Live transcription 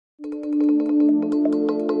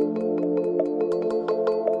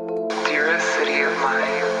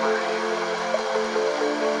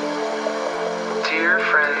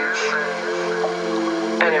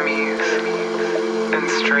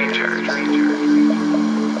stranger.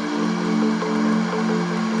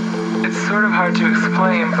 It's sort of hard to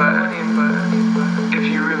explain, but if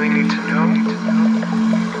you really need to know,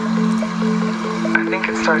 I think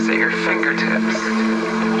it starts at your fingertips.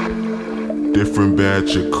 Different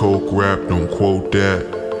batch of coke rap, don't quote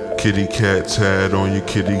that. Kitty cat tad on your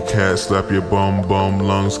kitty cat, slap your bum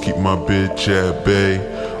lungs, keep my bitch at bay.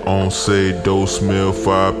 On say dose mill,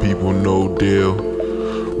 5 people, no deal.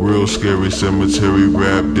 Real scary cemetery,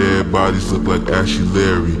 rap dead bodies look like Ashley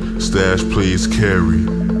Larry. Stash plays carry.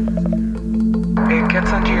 It gets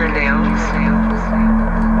under your nails,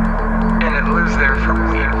 and it lives there for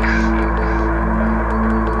weeks.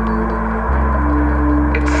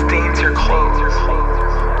 It stains your clothes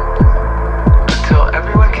until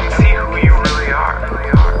everyone can see who you really are.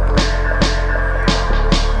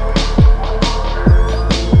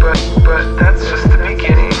 But that's just the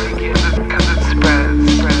beginning, because it spreads.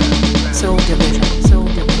 Soul division.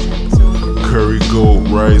 Curry, gold,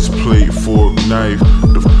 rice, plate, fork, knife.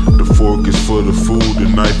 The fork is for the food, the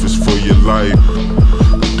knife is for your life.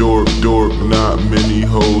 Dork, not many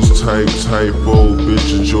hoes, typo.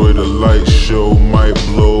 Bitch, enjoy the light show, might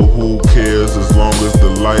blow. Who cares as long as the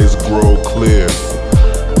lights grow clear?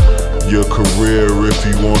 Your career if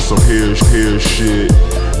you want some hair shit.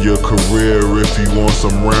 Your career if you want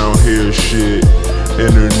some round hair shit.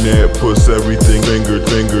 Internet puts everything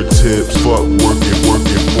fingertips. Fuck working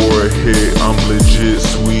for a hit. I'm legit,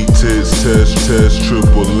 sweet tits, test,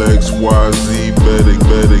 triple XYZ.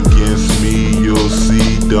 Bet against me, you'll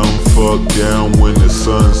see. Dumb fuck down when the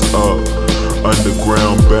sun's up.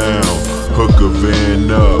 Underground bound, hook a van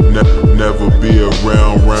up. Never be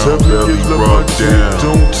around, belly rub down.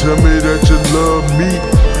 Don't tell me that you love me.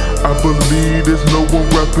 I believe there's no one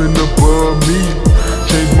rapping above me.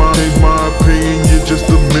 Change my opinion, you're just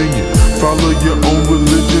a minion. Follow your own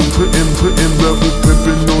religion, putting level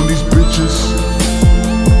pimping on these bitches.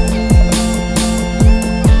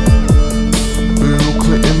 Bill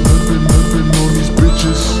Clinton pimping on these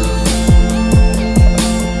bitches.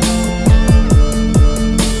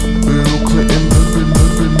 Bill Clinton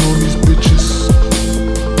pimping on these bitches.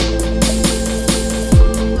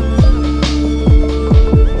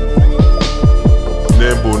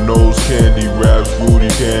 Nimble nose candy raps, Rudy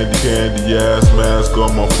candy ass mask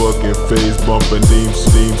on my fucking face, bumping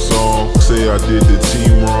theme song. Say I did the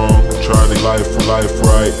team wrong, trying to life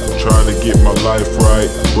right, trying to get my life right,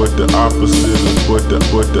 but the opposite of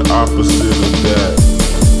that.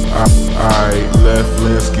 I left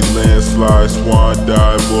Lansky landslide, swan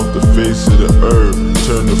dive off the face of the earth,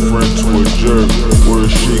 turn a friend to a jerk.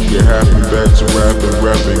 Worst shit can happen, back to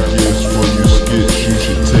rapping gifts for you skits. You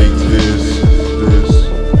should take this.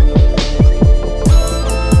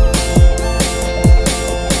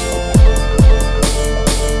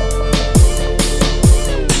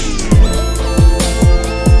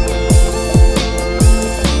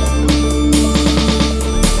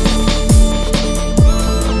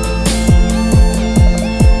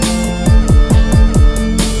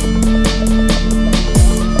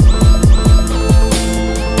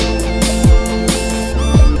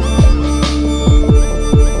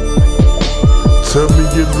 Tell me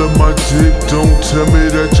you love my dick, don't tell me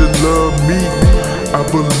that you love me. I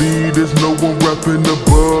believe there's no one rapping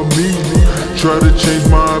above me. Try to change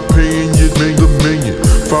my opinion, you make a minion.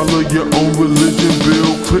 Follow your own religion,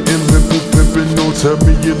 Bill Clinton pimping. Don't tell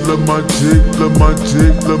me you love my dick, love my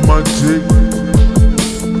dick.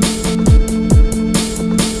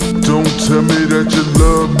 Don't tell me that you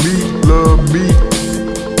love me.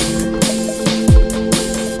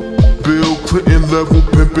 Bill Clinton level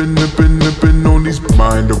pimping on these.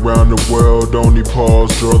 Mind around the world, only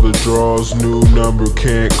pause, draw the draws. New number,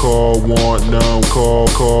 can't call, want none. Call,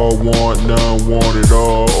 want none, want it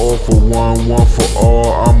all. All for one for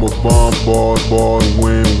all. I'm a bomb, boss,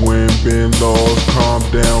 win, been lost. Calm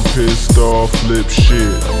down, pissed off, flip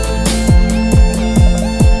shit.